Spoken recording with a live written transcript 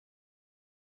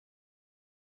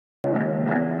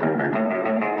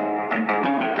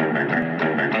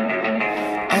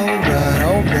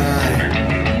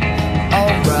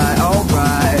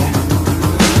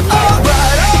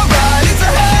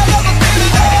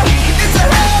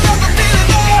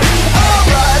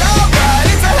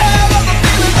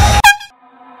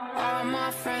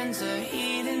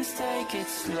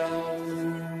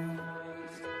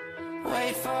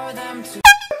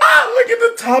like at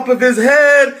the top of his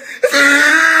head.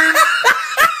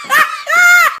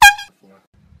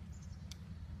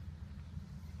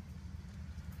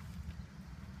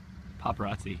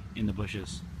 Paparazzi in the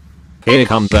bushes. Here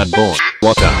comes that boy.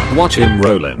 What up? Watch him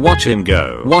rollin', watch him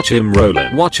go. Watch him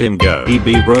rollin', watch him go. He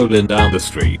be rollin' down the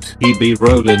street. He be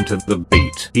rollin' to the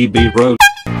beat. He be rollin'.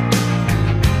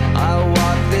 I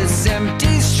walk this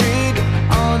empty street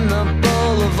on the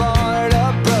boulevard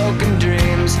of broken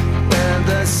dreams, where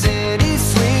the city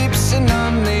sleeps and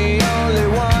I'm the only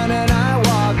one and I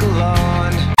walk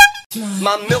alone.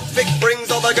 My milk fix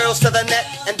brings all the girls to the net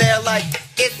and they're like,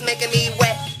 it's making me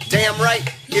wet. Damn right,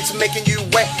 it's making you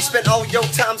wet. You spent all your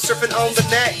time surfing on the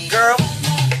net, girl.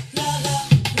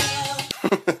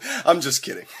 I'm just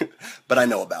kidding, but I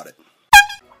know about it.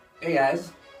 Hey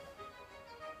guys.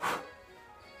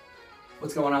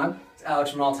 What's going on? It's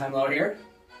Alex from All Time Low here.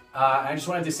 I just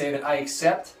wanted to say that I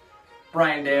accept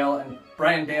Brian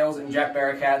Dale's and Jack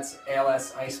Barricat's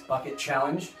ALS Ice Bucket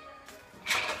Challenge.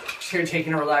 Just here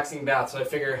taking a relaxing bath, so I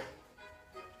figure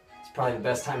it's probably the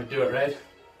best time to do it, right?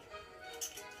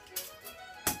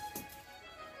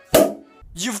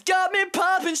 You've got me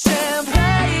popping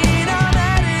champagne, I'm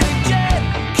at it again.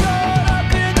 Caught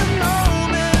up in the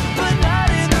moment, but not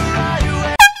in the right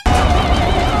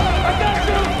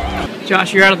way.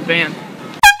 Josh, you're out of the band.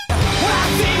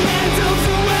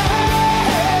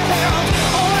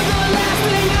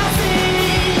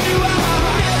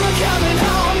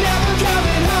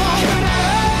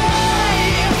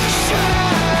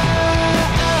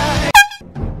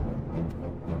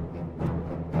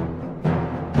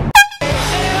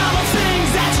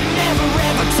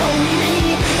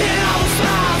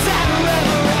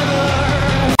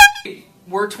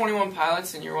 We're 21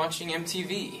 Pilots and you're watching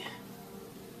MTV.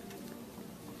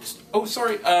 Oh,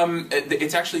 sorry.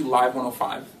 It's actually Live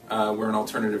 105. We're an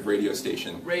alternative radio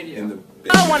station. In the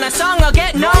I want a song, I'll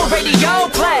get no radio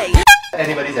play.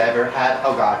 Anybody's ever had,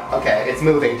 oh god, okay, it's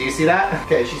moving, do you see that?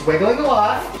 Okay, she's wiggling a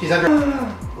lot, she's under,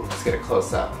 ooh, let's get a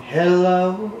close up.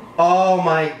 Hello? Oh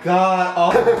my god,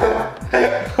 oh,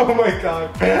 oh my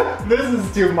god, this is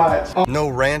too much. Oh. No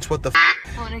ranch, what the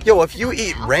f? Yo, if you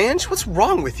eat ranch, what's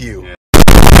wrong with you?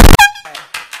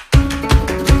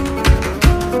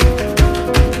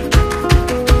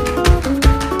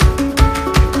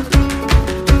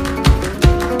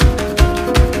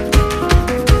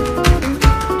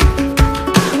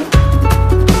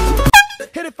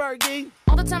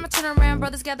 All the time I turn around,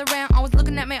 brothers gather around, always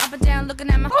looking at me up and down, looking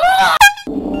at my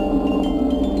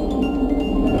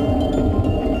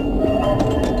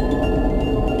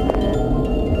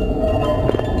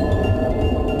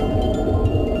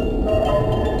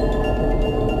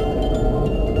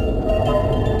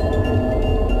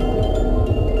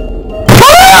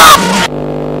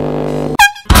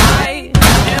I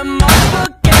am up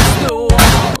against the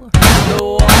wall, the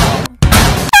wall.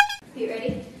 You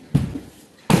ready?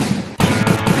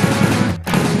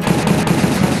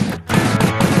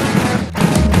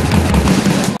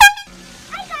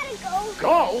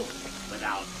 Go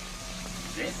without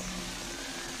this?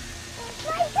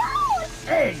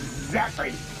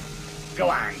 Exactly. Go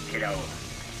on, kiddo.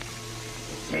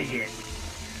 Take it.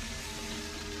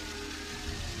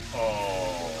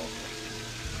 Oh,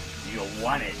 you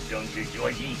want it, don't you,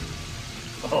 Georgie?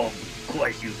 Oh, of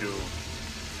course you do.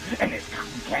 And there's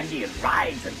cotton candy and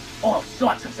rides and all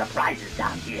sorts of surprises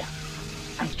down here.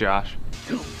 It's Josh.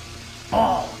 Too.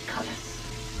 All colors.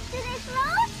 Do they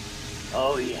float?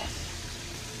 Oh, yes.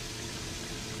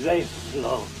 They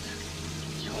float,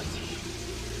 Georgie.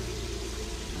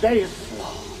 They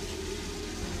float.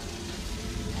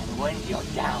 And when you're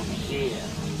down here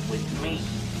with me,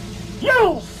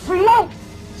 you float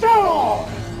too! Oh.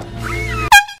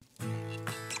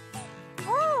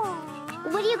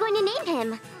 What are you going to name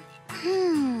him?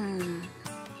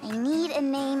 I need a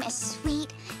name as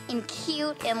sweet and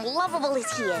cute and lovable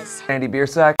as he is. Andy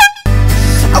Beersack.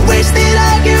 I wish that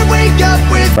I could wake up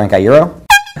with Frank Iero.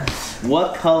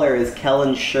 What color is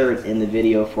Kellen's shirt in the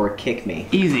video for Kick Me?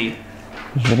 Easy.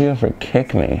 Video for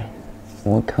Kick Me.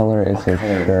 What color is his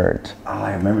shirt? Oh,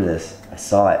 I remember this. I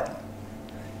saw it.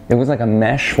 It was like a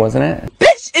mesh, wasn't it?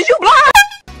 Bitch, is you blind?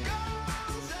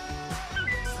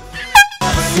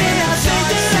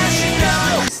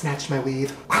 Snatch my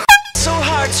weed. So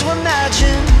hard to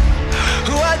imagine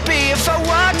who I'd be if I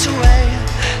walked away.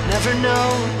 Never know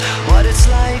what it's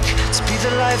like to be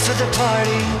the life of the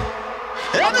party.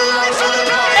 I'm the life of the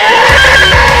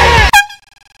party.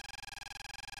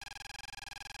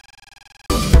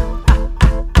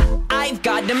 I've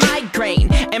got a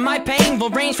migraine, and my pain will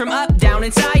range from up, down,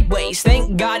 and sideways.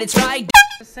 Thank God it's right.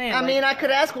 I mean, I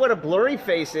could ask what a blurry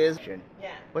face is.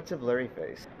 Yeah. What's a blurry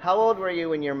face? How old were you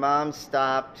when your mom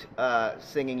stopped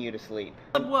singing you to sleep?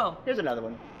 Well, Here's another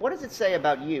one. What does it say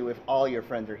about you if all your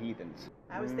friends are heathens?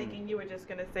 I was thinking you were just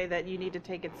gonna say that you need to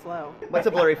take it slow. What's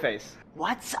a blurry face?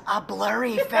 What's a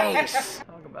blurry face?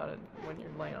 Talk about it when you're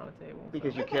laying on a table.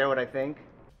 Because you care what I think?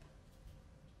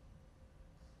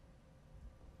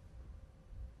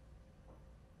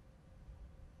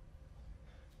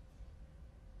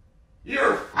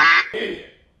 You're an idiot.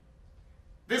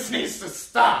 This needs to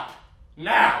stop.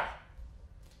 Now.